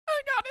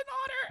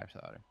Capture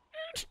the Otter.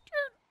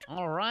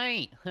 All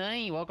right.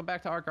 Hey, welcome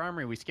back to Ark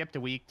Armory. We skipped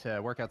a week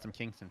to work out some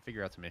kinks and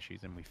figure out some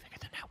issues, and we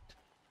figured them out.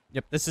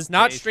 Yep, this is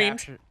not Today's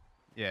streamed.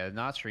 Yeah,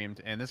 not streamed.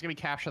 And this is going to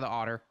be Capture the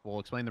Otter. We'll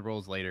explain the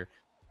rules later.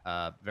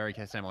 Very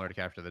similar to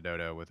Capture the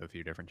Dodo with a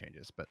few different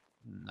changes, but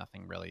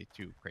nothing really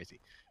too crazy.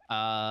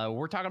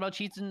 We're talking about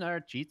cheats and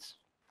cheats.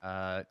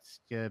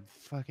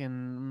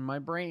 Fucking my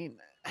brain.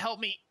 Help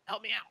me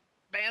out.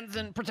 Bans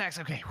and protects.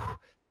 Okay, whew,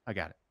 I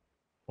got it.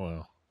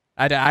 Wow.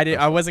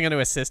 I wasn't going to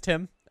assist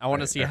him. I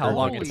want to see how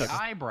long it Holy took.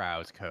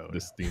 eyebrows code.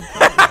 This theme.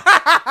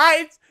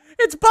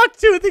 it's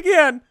Bucktooth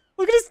again.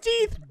 Look at his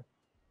teeth.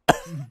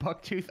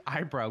 Bucktooth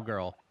eyebrow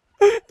girl.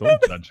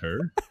 Don't judge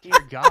her. Dear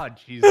God,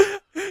 she's.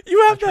 You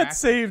have that attractive.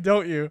 saved,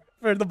 don't you,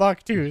 for the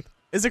Bucktooth?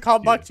 Is it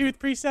called Yeah. Bucktooth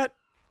preset?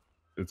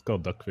 It's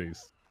called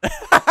Duckface.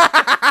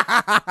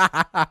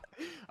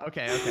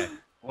 Okay.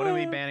 What are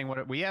we banning?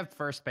 We have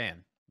first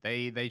ban.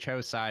 They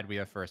chose side. We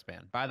have first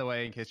ban. By the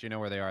way, in case you know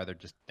where they are, they're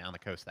just down the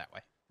coast that way.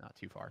 Not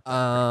too far.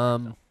 I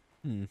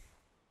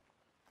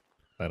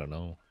don't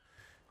know.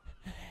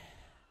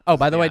 Oh,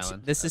 by the way,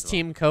 island this is as well.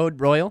 Team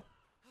Code Royal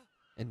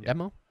and Yep.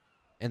 Demo.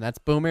 And that's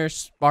Boomer,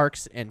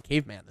 Sparks, and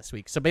Caveman this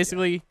week. So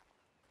basically,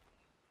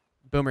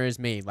 Boomer is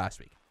me last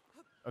week.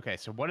 Okay,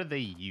 so what do they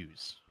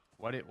use?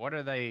 What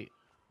are they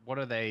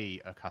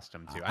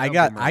accustomed to? I know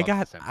got Boomer loves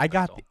the Sense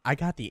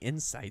Crystal. the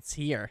insights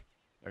here.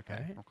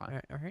 Okay. All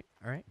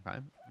right.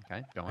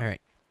 Okay. Go on. All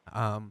right.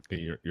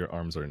 Okay, your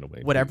arms are in the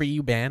way. Whatever please.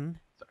 you ban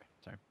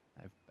Sorry.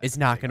 is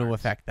not going to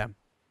affect them.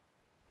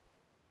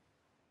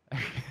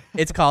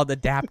 It's called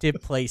adaptive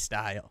play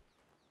style.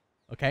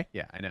 Okay.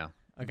 Yeah, I know.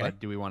 Okay. But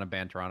do we want to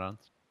ban Pteranodons?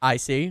 I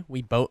see.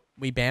 We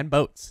ban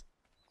boats.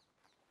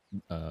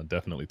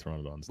 Definitely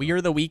Pteranodons. We are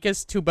the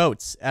weakest two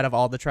boats out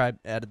of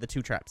the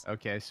two tribes.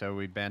 Okay, so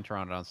we ban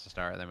Pteranodons to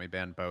start, then we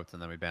ban boats,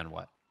 and then we ban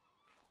what?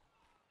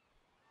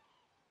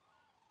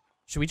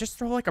 Should we just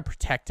throw like a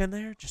protect in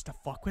there just to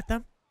fuck with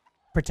them?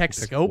 Protect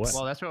Protect scopes? what?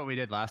 Well, that's what we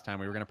did last time.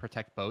 We were going to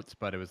protect boats,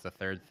 but it was the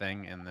third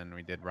thing, and then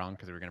we did wrong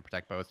because we were going to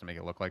protect boats to make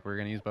it look like we were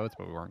going to use boats,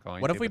 but we weren't going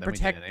What to. if we but then did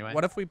protect? it anyway.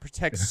 What if we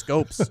protect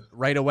scopes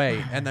right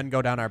away and then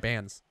go down our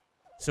bans,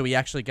 so we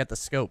actually get the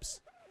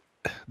scopes?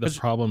 The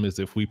problem is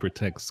if we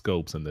protect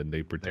scopes and then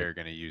they protect. They're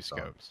going to use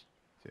scopes,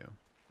 too,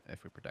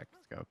 if we protect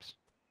scopes.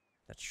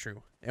 That's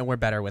true, and we're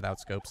better without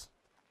scopes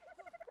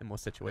in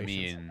most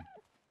situations.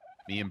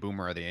 Me and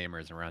Boomer are the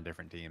aimers, and we're on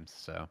different teams,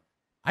 so.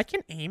 I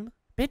can aim,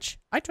 bitch.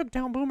 I took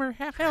down Boomer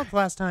half health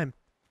last time,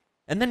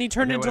 and then he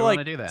turned Okay, what into do we like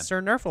wanna do then?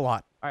 Sir Nerf a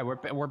lot. All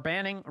right, we're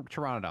banning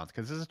Pteranodons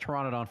because this is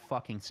Pteranodon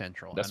fucking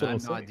central. That's and what I'm I'm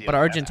saying. not dealing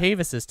But with that.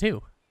 Argentavis is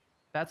too.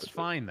 That's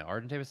fine though.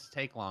 Argentavis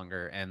take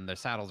longer, and their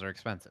saddles are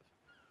expensive.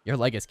 Your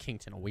leg is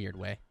kinked in a weird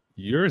way.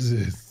 Yours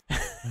is.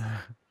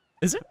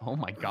 Is it? Oh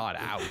my God!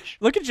 Ouch.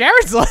 Look at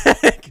Jared's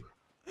leg.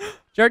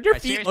 Jared, your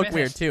Alright, feet serious look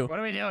weird business. too. What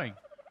are we doing?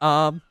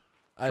 Pteranodons,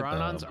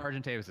 Pteranodons,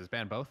 Argentavises,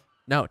 ban both.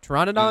 no,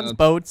 Pteranodons,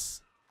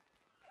 boats.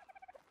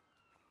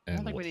 I don't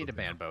and think we what's need to the-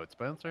 ban boats.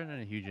 Boats aren't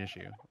a huge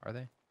issue, are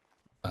they?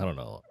 I don't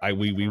know.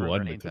 We Or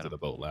won grenades because on of the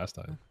boat last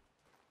time.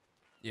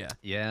 Yeah.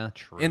 Yeah,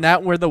 true. In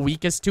that, we're the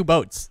weakest two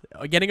boats.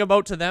 Getting a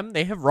boat to them,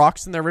 they have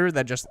rocks in their river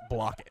that just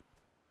block it.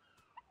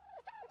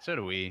 So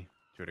do we,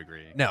 to a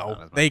degree. No, Not as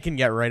much. they can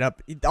get right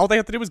up. All they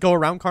have to do is go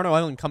around Carno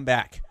Island and come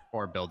back.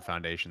 Or build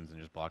foundations and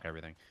just block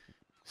everything.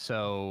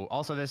 So,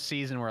 also this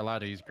season, we're allowed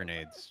to use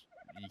grenades.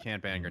 You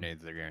can't ban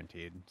grenades; they're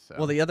guaranteed. So.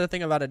 Well, the other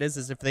thing about it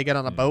is if they get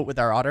on a boat with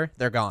our otter,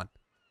 they're gone.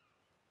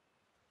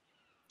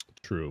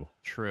 True.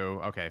 True.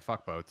 Okay,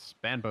 fuck boats.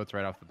 Ban boats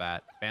right off the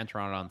bat. Ban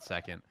Pteranodon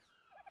second.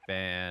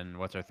 Ban.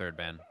 What's our third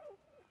ban?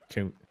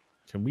 Can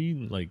we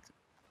like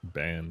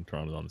ban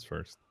Pteranodons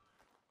first?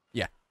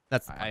 Yeah,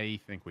 that's the plan. I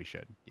think we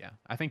should. Yeah,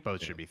 I think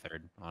boats should be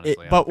third. Honestly, I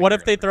don't But think what they're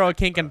if they gonna throw a protect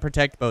kink and boats.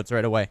 protect boats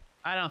right away?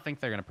 I don't think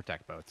they're gonna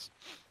protect boats.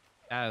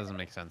 That doesn't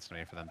make sense to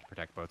me for them to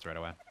protect boats right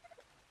away.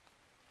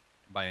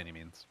 By any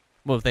means,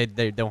 Well, if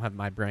they don't have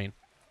my brain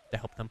to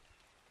help them.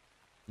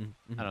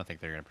 I don't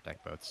think they're gonna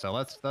protect boats. So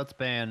let's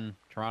ban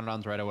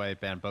Pteranodons right away.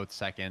 Ban boats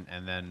second,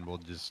 and then we'll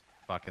just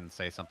fucking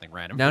say something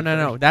random. No, for no,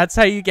 no. third. That's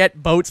how you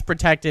get boats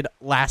protected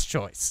last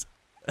choice.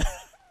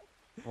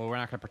 Well, we're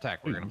not gonna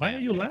protect. We're gonna Why ban.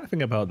 are you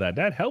laughing about that?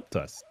 That helped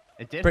us.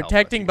 It did help us,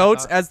 Protecting because I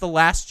boats thought- as the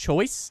last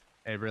choice?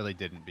 It really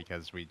didn't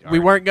because we. We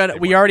weren't gonna.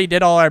 We already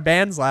did all our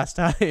bans last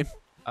time.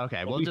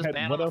 Okay, But we'll we just had-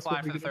 ban what on the else fly were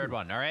we for the gonna third do?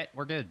 one. All right,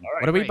 we're good. All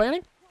right, What are we Great.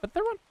 banning? The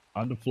third one?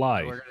 On the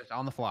fly. We're just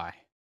on the fly.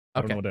 I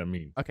don't Okay. know what that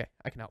means. Okay,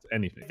 I can help.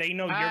 Anything. They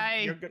know Hi.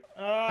 you're good.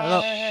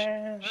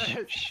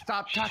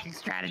 Stop talking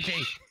strategy.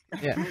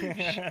 Yeah.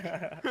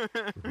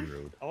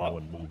 Rude. Hello? That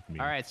one moved me.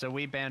 All right, so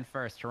we ban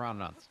first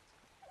Pteranodons.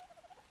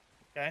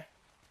 Okay.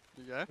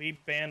 Yeah. We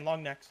ban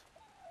long necks.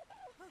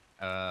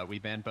 We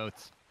ban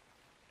boats.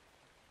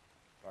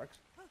 Sparks.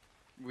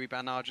 We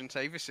ban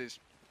Argentavises.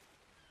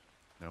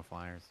 No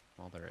flyers.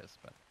 Well, there is,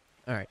 but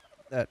All right.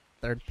 That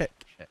third pick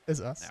shit. is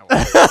us. Now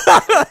we're-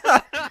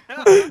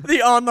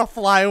 The on the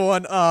fly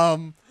one.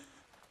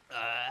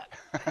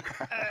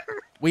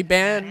 We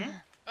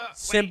ban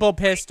simple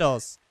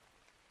pistols.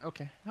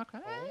 okay. Yeah,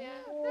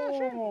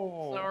 sure.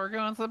 So we're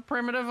going to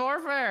primitive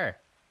warfare.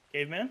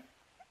 Caveman.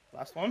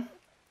 Last one.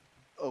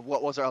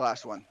 What was our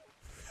last one?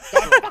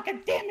 God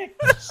fucking damn it!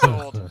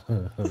 Sword.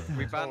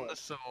 We banned the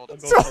sword. We'll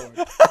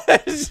go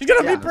forward. She's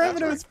gonna Yeah, be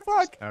primitive as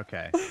fuck.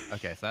 Okay.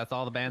 Okay, so that's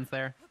all the bans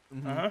there.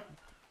 Uh-huh.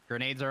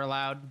 Grenades are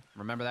allowed.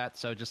 Remember that.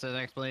 So just as an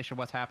explanation of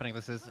what's happening,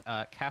 this is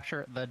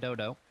capture the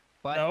dodo,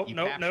 but Nope, you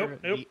nope, capture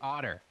nope, the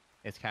otter.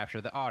 It's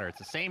capture the otter. It's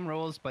the same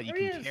rules, but you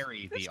There he can is.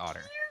 carry the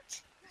otter.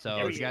 So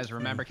There if he you guys is.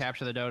 remember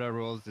capture the dodo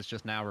rules, it's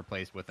just now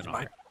replaced with an It's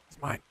mine. otter.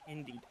 It's mine.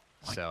 Indeed.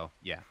 So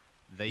yeah.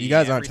 You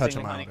guys aren't every touching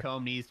single my otter.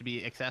 honeycomb needs to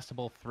be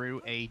accessible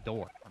through a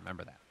door.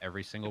 Remember that.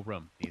 Every single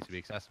room needs to be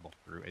accessible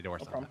through a door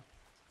No somehow. problem.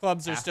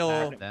 Clubs are After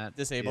still that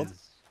disabled.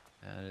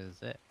 that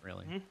is it,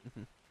 really.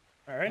 Mhm.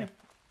 All right.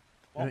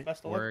 Well, Alright.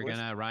 best of luck, We're boys.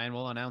 gonna Ryan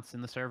will announce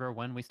in the server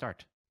when we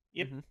start.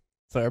 Yep.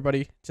 So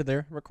everybody to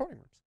their recording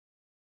rooms.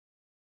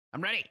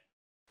 I'm ready.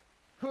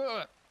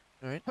 All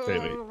right.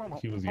 Wait.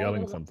 He was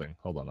yelling something.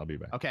 Hold on, I'll be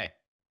back. Okay.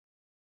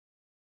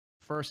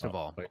 First of Oh,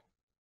 all, wait.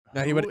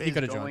 No, he who would- he is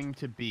coulda joined. going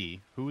to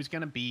be who's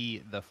going to be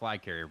the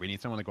flag carrier? We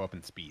need someone to go up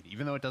in speed.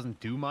 Even though it doesn't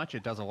do much,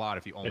 it does a lot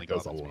if you only It go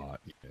does up a in speed.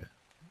 lot. Yeah.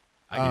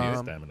 I can do it,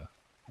 Um, Stamina.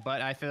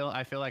 but I feel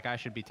like I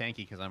should be tanky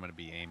because I'm going to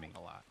be aiming a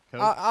lot. Code,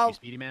 I'll- you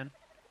speedy man?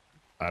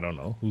 I don't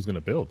know who's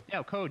gonna build.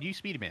 Yeah, Code, you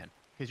speedy man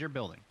because you're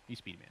building. You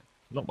speedy man.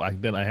 No,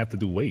 then I have to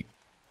do weight.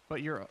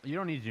 But you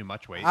don't need to do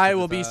much weight. I 'cause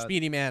will it's, be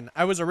Speedy Man.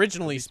 I was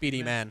originally be Speedy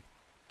Speedy Man.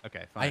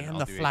 Okay, I fine. am I'll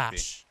the do HP.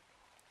 Flash.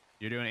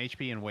 You're doing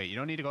HP and weight. You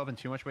don't need to go up in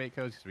too much weight,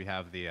 Codes, because we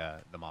have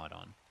the mod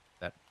on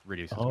that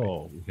reduces weight.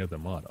 Oh, we have the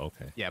mod.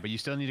 Okay. Yeah, but you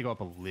still need to go up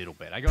a little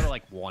bit. I go to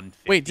like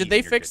 150. Wait, did they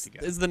and you're good fix? to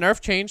go. Is the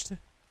nerf changed?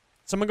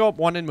 Someone go up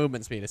 1 in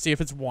movement speed to see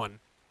if it's 1.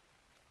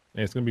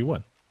 Yeah, it's gonna be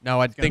one. No,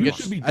 I gonna think be it's.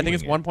 one. We should be I think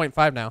it's doing it.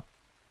 1.5 now.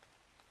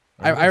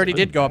 Oh, I that's already even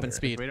did go up in better.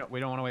 speed. We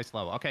don't want to waste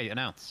level. Okay,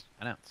 announce.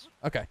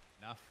 Okay.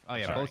 Enough. Oh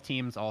yeah, Sorry. both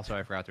teams also.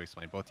 I forgot to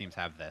explain. Both teams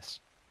have this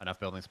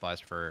enough building supplies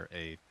for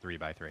a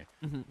 3x3.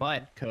 Mhm.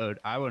 But Code,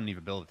 I wouldn't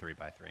even build a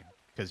 3x3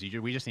 because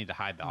we just need to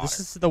hide the otter. This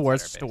is the inside our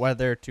worst base.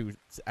 weather to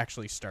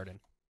actually start in.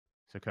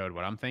 So Code,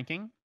 what I'm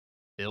thinking,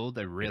 build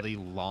a really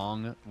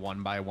long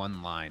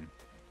 1x1 line.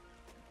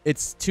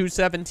 It's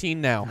 2:17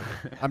 now.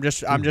 I'm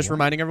just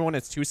reminding everyone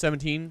it's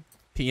 2:17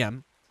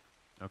 p.m.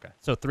 Okay.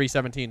 So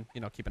 3:17.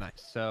 Keep an eye.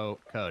 So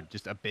Code,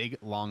 just a big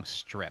long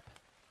strip,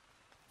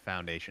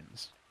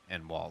 foundations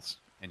and walls,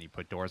 and you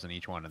put doors on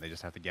each one, and they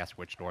just have to guess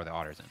which door the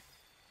otter's in.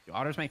 Do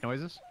otters make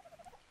noises?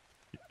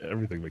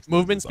 Everything makes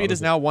Movement noises. speed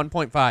is now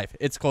 1.5.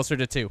 It's closer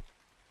to 2.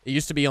 It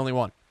used to be only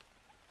 1.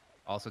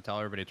 Also, tell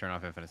everybody to turn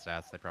off infinite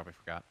stats. They probably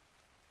forgot.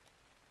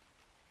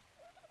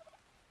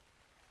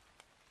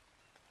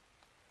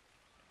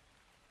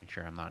 Make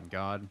sure I'm not in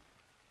God.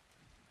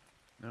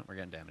 No, we're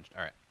getting damaged.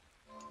 All right.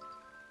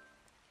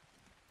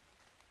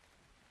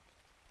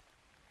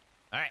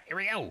 All right, here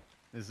we go.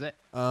 This is it.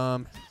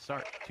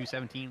 Start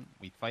 217.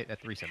 We fight at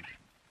 317.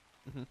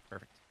 Mhm.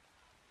 Perfect.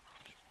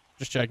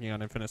 Just checking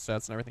on infinite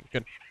stats and everything.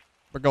 Good.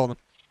 We're golden.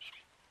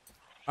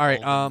 All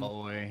right. Golden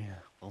boy,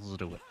 let's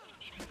do it.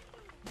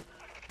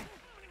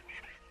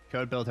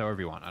 Code build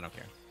however you want. I don't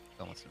care.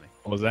 Don't listen to me.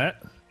 What was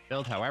that?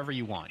 Build however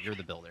you want. You're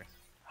the builder.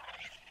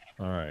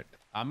 All right.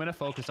 I'm gonna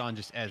focus on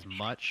just as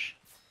much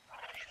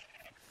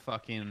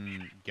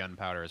fucking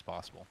gunpowder as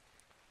possible,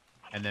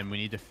 and then we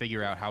need to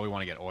figure out how we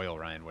want to get oil.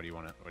 Ryan, what do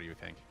you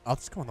think? I'll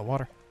just go in the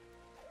water.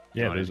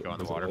 Yeah, wanna there's, just go on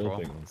the there's oil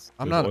waterfall? things.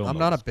 I'm There's not. oil I'm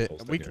not a nodes bit.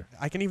 posted here.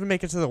 I can even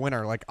make it to the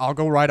winter. Like I'll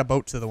go ride a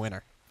boat to the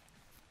winter.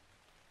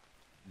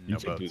 No You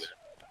can do boats.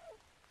 that.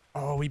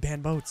 Oh, we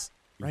banned boats.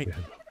 Right.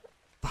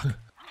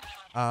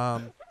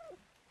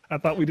 I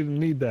thought we didn't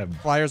need them.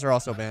 Flyers are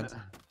also banned.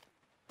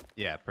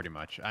 Yeah, pretty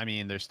much. I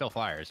mean, there's still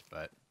flyers,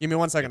 but Give me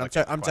 1 second. like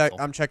a quaffle.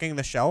 I'm checking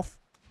the shelf.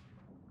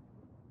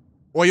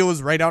 Oil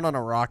is right out on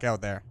a rock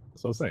out there.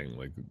 So I'm saying,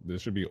 like, there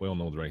should be oil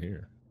nodes right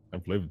here.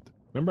 I've lived.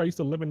 Remember, I used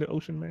to live in the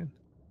ocean, man.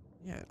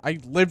 Yeah, I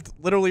lived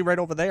literally right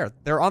over there.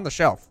 They're on the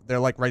shelf. They're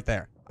like right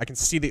there. I can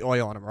see the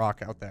oil on a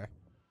rock out there,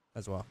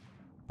 as well.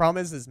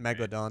 Problem is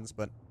megalodons,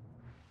 but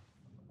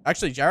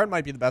actually, Jared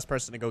might be the best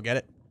person to go get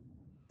it.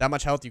 That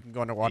much health, you can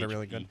go underwater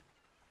really good. HP.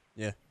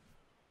 Yeah.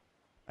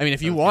 I mean, if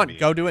So you it's gonna want, be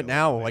go do a it little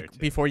now, later, like too.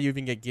 before you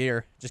even get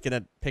gear. Just get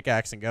a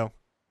pickaxe and go.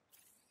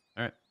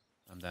 All right,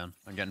 I'm down.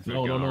 I'm getting food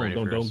No, going already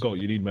don't first. go.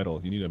 You need metal.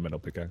 You need a metal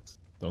pickaxe.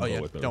 Don't Oh go yeah,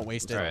 with the, don't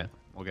waste All it. right,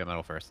 we'll get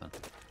metal first then.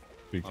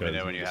 because Let me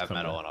know when you just have come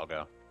metal, back- and I'll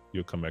go.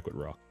 You'll come back with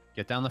rock.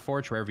 Get down the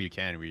forge wherever you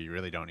can. We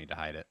really don't need to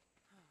hide it.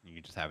 You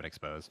can just have it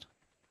exposed.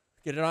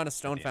 Get it on a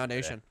stone the end of the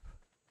day. foundation.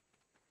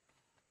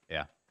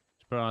 Yeah,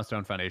 just put it on a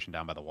stone foundation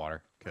down by the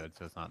water. Good,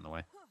 so it's not in the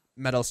way.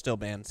 Metal's still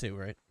banned too,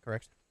 right?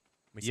 Correct.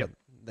 We Yep. said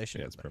they should.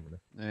 Yeah, be it's banned.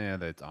 permanent. Yeah,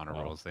 that's honor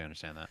Oh. rules. They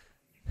understand that.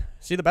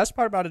 See, the best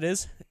part about it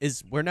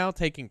is we're now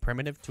taking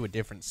primitive to a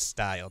different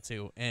style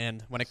too.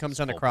 And when it comes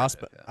down to Full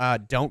crossbow,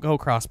 primitive, don't go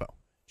crossbow.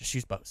 Just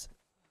use bows.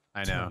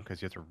 I know,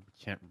 because you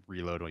can't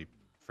reload when you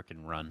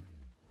freaking run.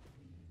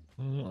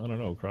 I don't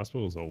know.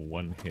 Crossbow is a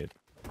one-hit.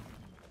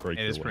 break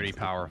It the is pretty ones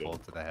that powerful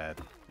don't. to the head,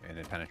 and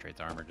it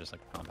penetrates armor just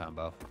like a compound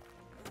bow.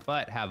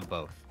 But have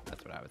both.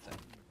 That's what I would say.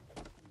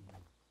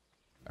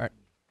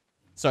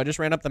 So I just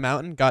ran up the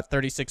mountain, got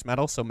 36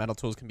 metal, so metal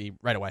tools can be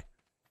right away.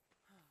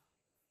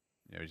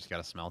 You know, we just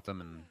gotta smelt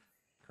them and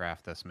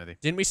craft a smithy.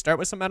 Didn't we start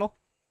with some metal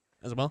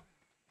as well?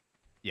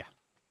 Yeah.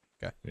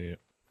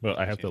 But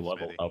I have to Change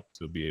level smithy. up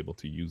to be able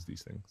to use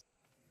these things.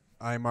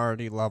 I'm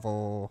already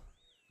level.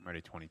 I'm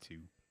already 22.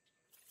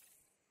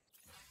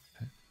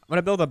 I'm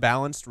gonna build a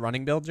balanced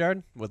running build,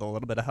 Jared, with a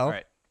little bit of help. All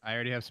right, I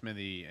already have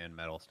smithy and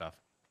metal stuff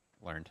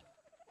learned.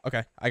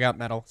 Okay, I got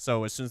metal.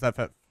 So as soon as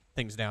that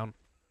thing's down,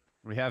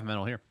 We have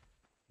metal here.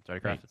 It's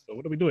already Right, crafted. so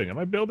what are we doing? Am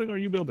I building or are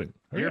you building?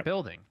 Hurry You're up.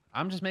 building.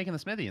 I'm just making the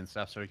smithy and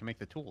stuff so we can make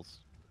the tools.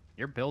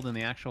 You're building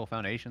the actual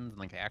foundations and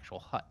like the actual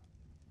hut.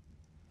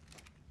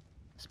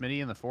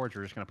 Smithy and the forge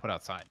we're just gonna put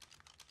outside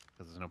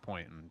because there's no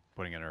point in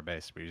putting it in our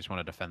base. We just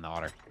want to defend the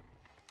otter.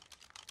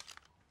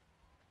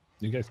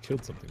 You guys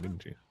killed something,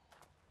 didn't you?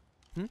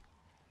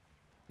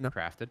 No.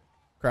 Crafted.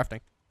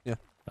 crafting. Yeah,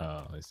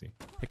 Oh, I see.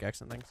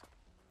 pickaxe and things.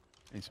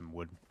 Need some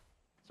wood.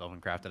 Still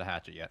haven't crafted a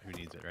hatchet yet. Who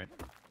needs it, right?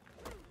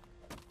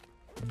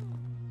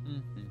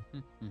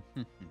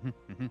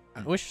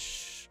 I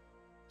wish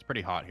It's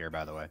pretty hot here,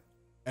 by the way.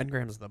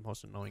 engram is the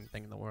most annoying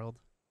thing in the world.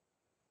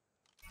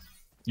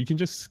 You can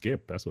just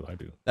skip. That's what I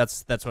do.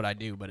 That's what I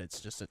do, but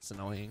it's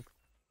annoying.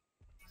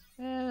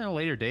 A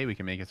later day we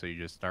can make it so you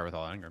just start with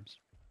all engrams.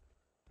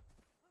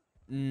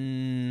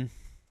 Mm,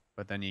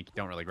 But then you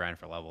don't really grind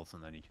for levels,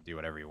 and then you can do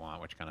whatever you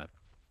want, which kind of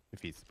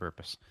defeats the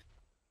purpose.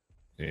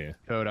 Yeah.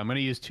 Code, I'm going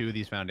to use 2 of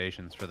these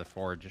foundations for the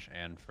forge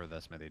and for the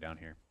smithy down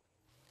here.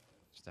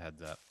 Just a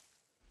heads up.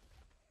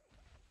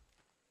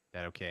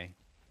 That okay?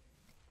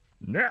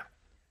 Yeah.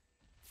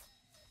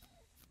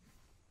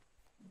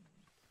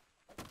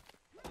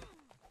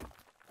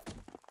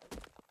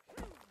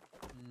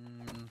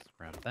 Let's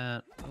grab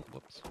that. Oh,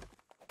 whoops.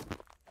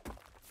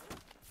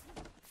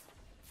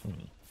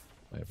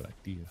 I have an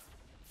idea.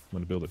 I'm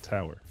gonna build a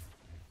tower.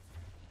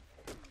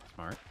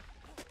 Smart.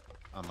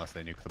 Unless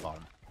they nuke the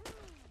bottom.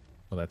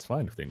 Well, that's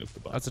fine if they nuke the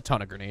bottom. that's a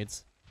ton of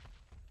grenades.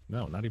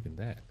 No, not even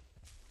that.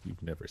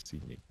 You've never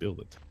seen me build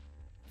it.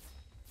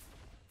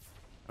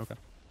 Okay.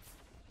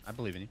 I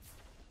believe in you.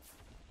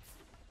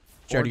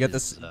 Jared, you get Forge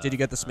this? is, Did you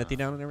get the smithy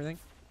down and everything?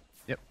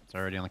 Yep, it's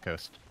already on the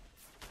coast.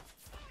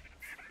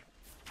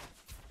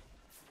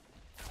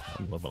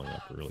 I'm leveling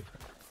up really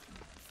fast.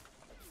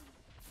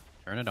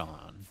 Turn it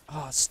on.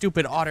 Oh,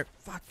 stupid otter!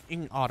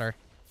 Fucking otter!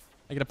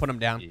 I gotta put him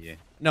down. Yeah.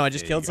 No, I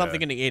just Yeah, killed you gotta-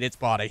 something and he ate its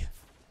body.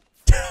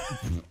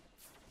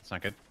 It's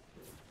not good.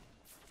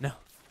 No.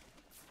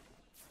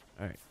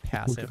 All right,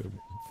 pass Look at him. him.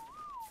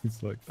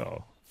 He's like,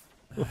 oh.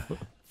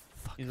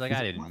 He's like,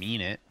 I didn't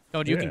mean it.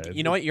 Code, you Yeah, can.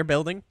 You know what? You're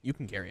building. You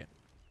can carry it.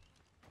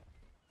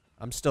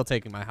 I'm still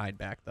taking my hide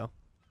back though.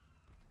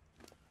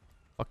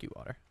 Fuck you,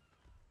 otter.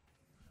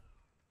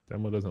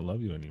 Demo doesn't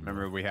love you anymore.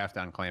 Remember, we have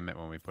to unclaim it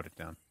when we put it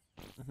down.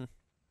 Mhm.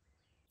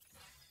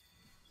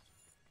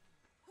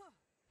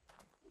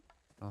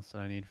 What else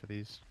did I need for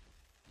these?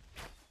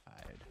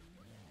 Hide.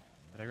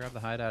 Did I grab the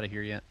hide out of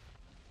here yet?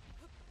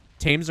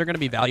 Tames are gonna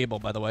be valuable,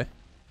 by the way.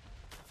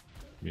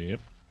 Yep.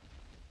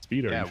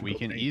 Speeder. Yeah, you should we go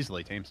can tame.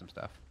 easily tame some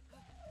stuff.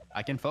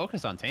 I can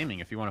focus on taming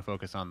if you want to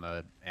focus on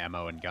the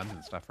ammo and guns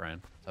and stuff,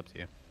 Ryan. It's up to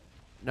you.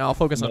 No, I'll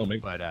focus No, on.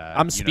 make, But I'm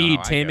you know speed.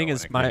 how I Taming go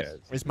is when it my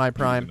comes- is my I'm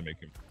prime. gonna make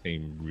him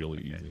tame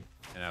really easy.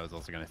 And I was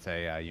also gonna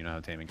say, you know how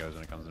taming goes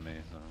when it comes to me.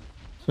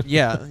 So.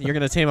 Yeah, you're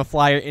gonna tame a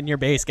flyer in your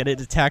base, get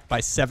it attacked by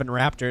 7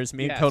 raptors.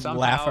 Me and Code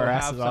laugh our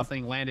asses off.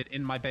 Something landed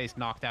in my base,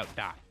 knocked out,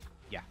 die.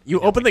 Yeah.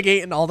 You yeah, opened the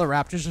gate and all the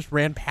raptors just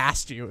ran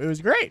past you. It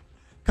was great.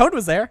 Code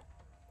was there.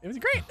 It was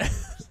great.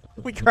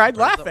 We cried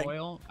Where's the laughing.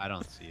 oil? I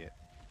don't see it.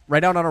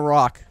 Right out on a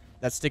rock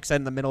that sticks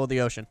in the middle of the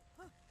ocean.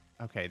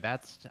 Okay,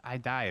 I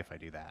die if I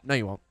do that. No,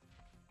 you won't.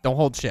 Don't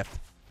hold shift.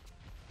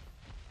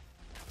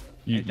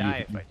 You, die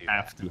you if I do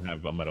have that. to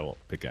have a metal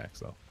pickaxe,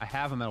 though. I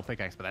have a metal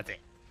pickaxe, but that's it.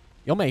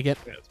 You'll make it.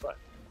 Yeah, it's fine.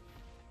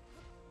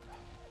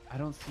 I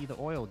don't see the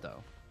oil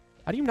though.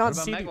 How do you What not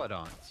about see?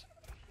 megalodons?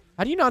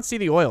 How do you not see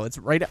the oil? It's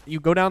right. You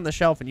go down the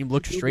shelf and you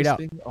look Build straight this out.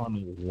 thing on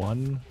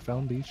one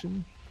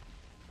foundation?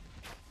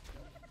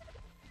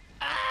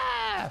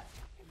 Ah!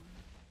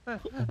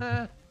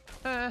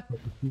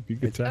 You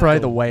could attack Probably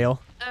the them.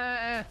 whale.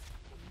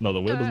 No,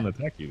 the whale doesn't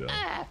attack you, though.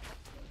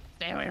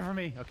 Stay away from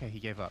me. Okay, he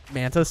gave up.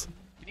 Mantis.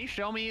 Can you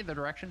show me the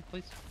direction,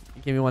 please?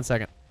 Give me 1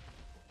 second.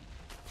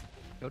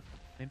 Go.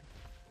 Maybe.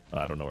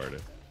 I don't know where it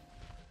is.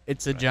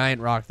 It's a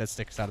giant rock that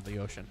sticks out of the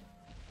ocean.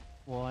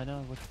 Well, I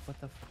know. What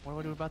do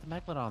I do about the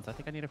megalodons? I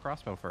think I need a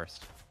crossbow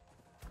first.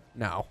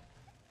 Now.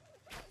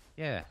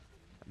 Yeah.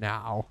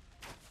 Now.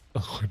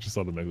 Oh, I just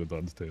saw the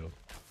megalodon's tail.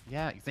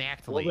 Yeah,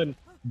 exactly. Well, then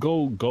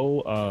go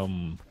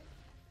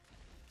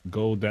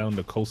down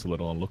the coast a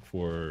little and look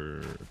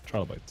for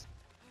trilobites.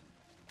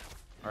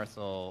 Alright,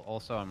 so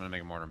also I'm gonna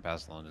make a mortar and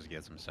pestle and just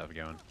get some stuff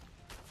going.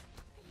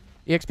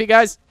 EXP,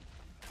 guys.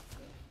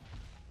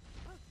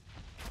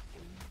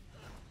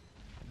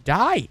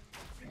 Die.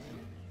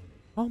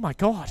 Oh my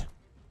god.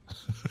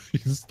 He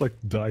just like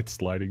died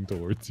sliding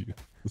towards you.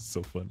 It's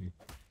so funny.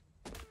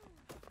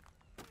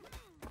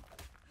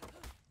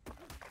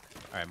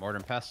 Alright, mortar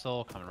and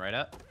pestle coming right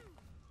up.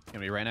 It's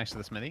gonna be right next to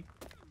the smithy.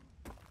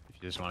 If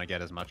you just want to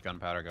get as much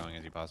gunpowder going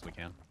as you possibly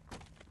can.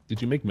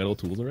 Did you make metal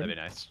tools That'd already? be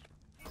nice.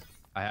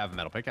 I have a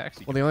metal pickaxe.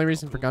 You Well, can the only make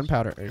reason for tools.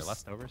 gunpowder Your is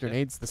leftovers, yeah.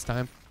 grenades this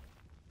time.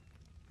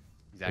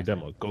 Hey,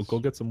 Exactly. demo. Go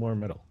get some more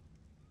metal.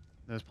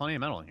 There's plenty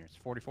of metal in here. It's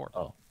 44.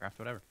 Oh. Craft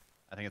whatever.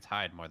 I think it's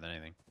hide more than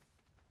anything.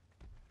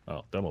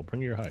 Oh, demo.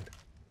 Bring your hide.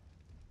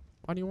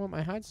 Why do you want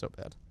my hide so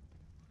bad?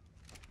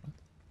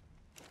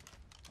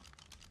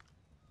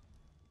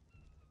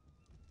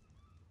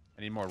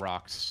 I need more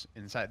rocks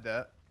inside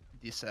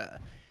this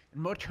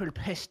mortal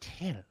pestle.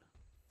 Let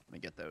me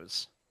get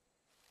those.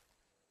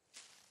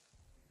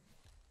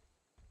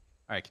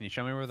 All right, can you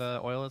show me where the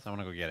oil is? I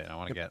want to go get it. I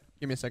want to get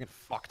Give me a second.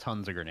 fuck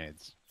tons of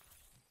grenades.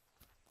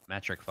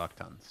 Metric fuck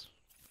tons.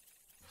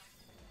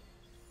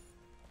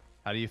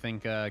 How do you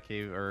think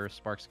Cave or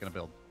Spark's gonna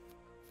build?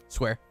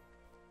 Square.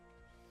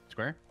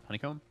 Square?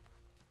 Honeycomb?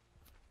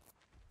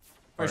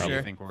 For Or do sure.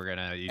 you think we're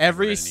gonna? You think we're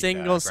Every gonna need,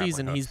 single grappling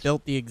season, he's hooks?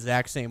 built the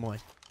exact same way.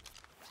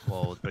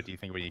 Well, but do you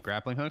think we need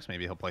grappling hooks?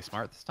 Maybe he'll play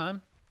smart this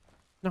time.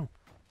 No.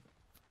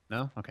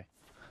 No? Okay.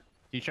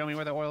 Can you show me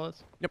where the oil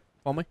is? Yep.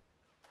 Follow me.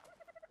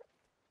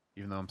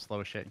 Even though I'm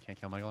slow as shit and can't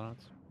kill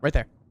megalodons. Right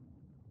there.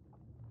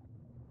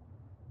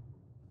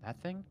 That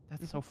thing?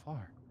 That's so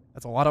far.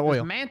 That's a lot of There's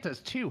oil. mantas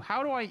too.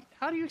 How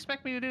do you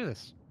expect me to do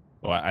this?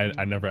 Well,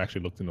 I never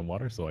actually looked in the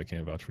water, so I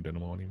can't vouch for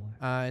Dynamo anymore.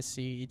 I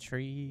see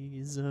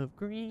trees of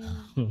green,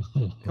 I have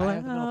the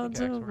metal clouds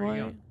pickaxe. of Where are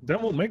you white.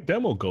 Demo, make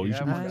demo go. You You have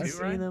should one I too,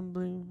 see Ryan? them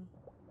blue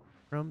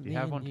from Do me you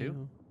have and one too?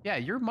 you. Yeah,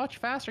 you're much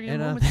faster. You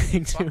And moving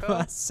nothing too, to fucko.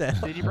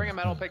 us. Did you bring a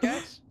metal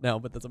pickaxe? No,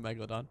 but that's a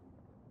megalodon.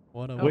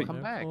 What a No, Wait. come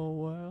back. wonderful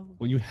world.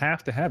 Well, you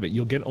have to have it.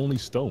 You'll get only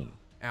stone.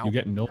 Ow. You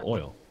get no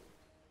oil.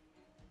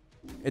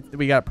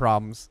 We got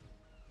problems.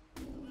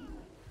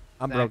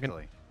 I'm broken.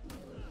 Exactly.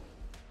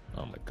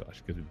 Oh my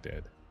gosh, because you're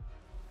dead.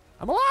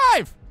 I'm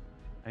alive.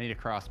 I need a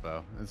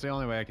crossbow. It's the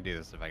only way I can do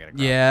this if I get a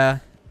crossbow. Yeah.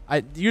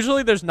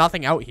 Usually there's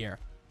nothing out here.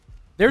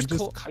 There's You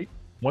just kite.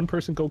 One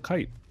person go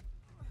kite.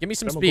 Give me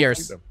some Demo, go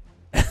spears. kite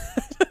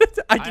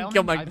them. I can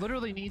kill I my.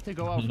 literally need to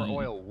go out for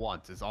oil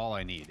once is all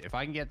I need. If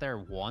I can get there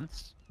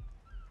once,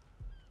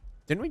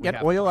 Didn't we we get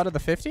have oil one. out of the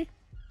 50?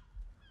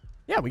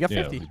 Yeah, we got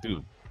Yeah, 50. we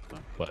do.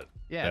 But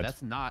yeah,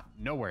 that's not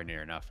nowhere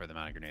near enough for the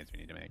amount of grenades we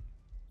need to make.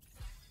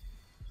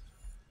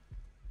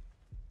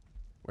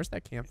 Where's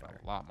that We need campfire?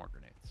 a lot more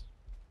grenades.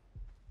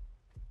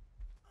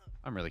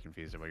 I'm really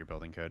confused about your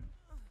building code.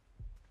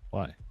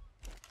 why?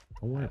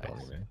 Don't worry Nice.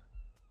 about it, man.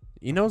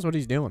 He knows what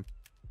he's doing.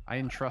 I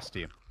entrust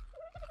you.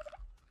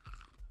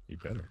 You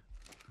better.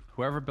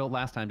 Whoever built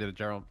last time did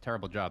a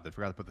terrible job. They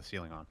forgot to put the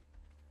ceiling on.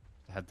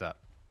 Heads up.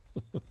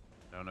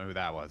 Don't know who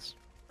that was,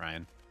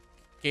 Ryan.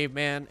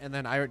 Caveman, and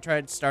then I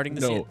tried starting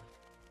the No. scene.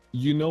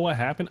 You know what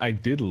happened? I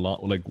did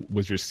like,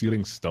 was your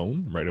ceiling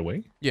stone right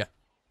away? Yeah.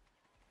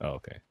 Oh,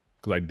 okay.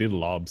 Because I did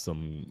lob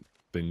some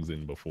things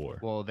in before.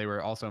 Well, they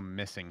were also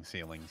missing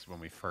ceilings when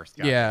we first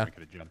got Yeah. there. We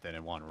could have jumped in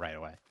and won right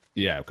away.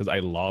 Yeah, because I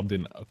lobbed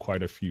in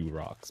quite a few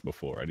rocks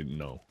before. I didn't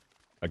know.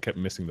 I kept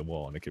missing the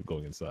wall and it kept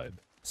going inside.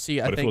 See,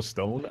 But I if it think was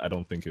stone, I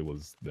don't think it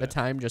was the that.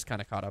 time just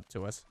kind of caught up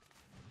to us.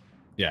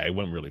 Yeah, it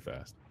went really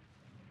fast.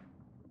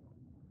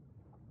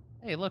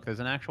 Hey, look, there's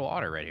an actual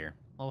otter right here.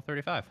 Level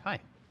 35. Hi.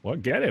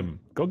 What? Get him.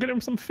 Go get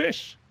him some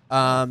fish.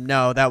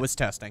 No, that was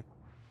testing.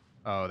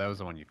 Oh, that was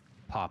the one you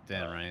popped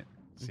in, right?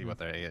 See what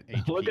their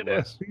HP Look at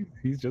was. this.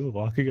 He's just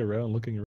walking around looking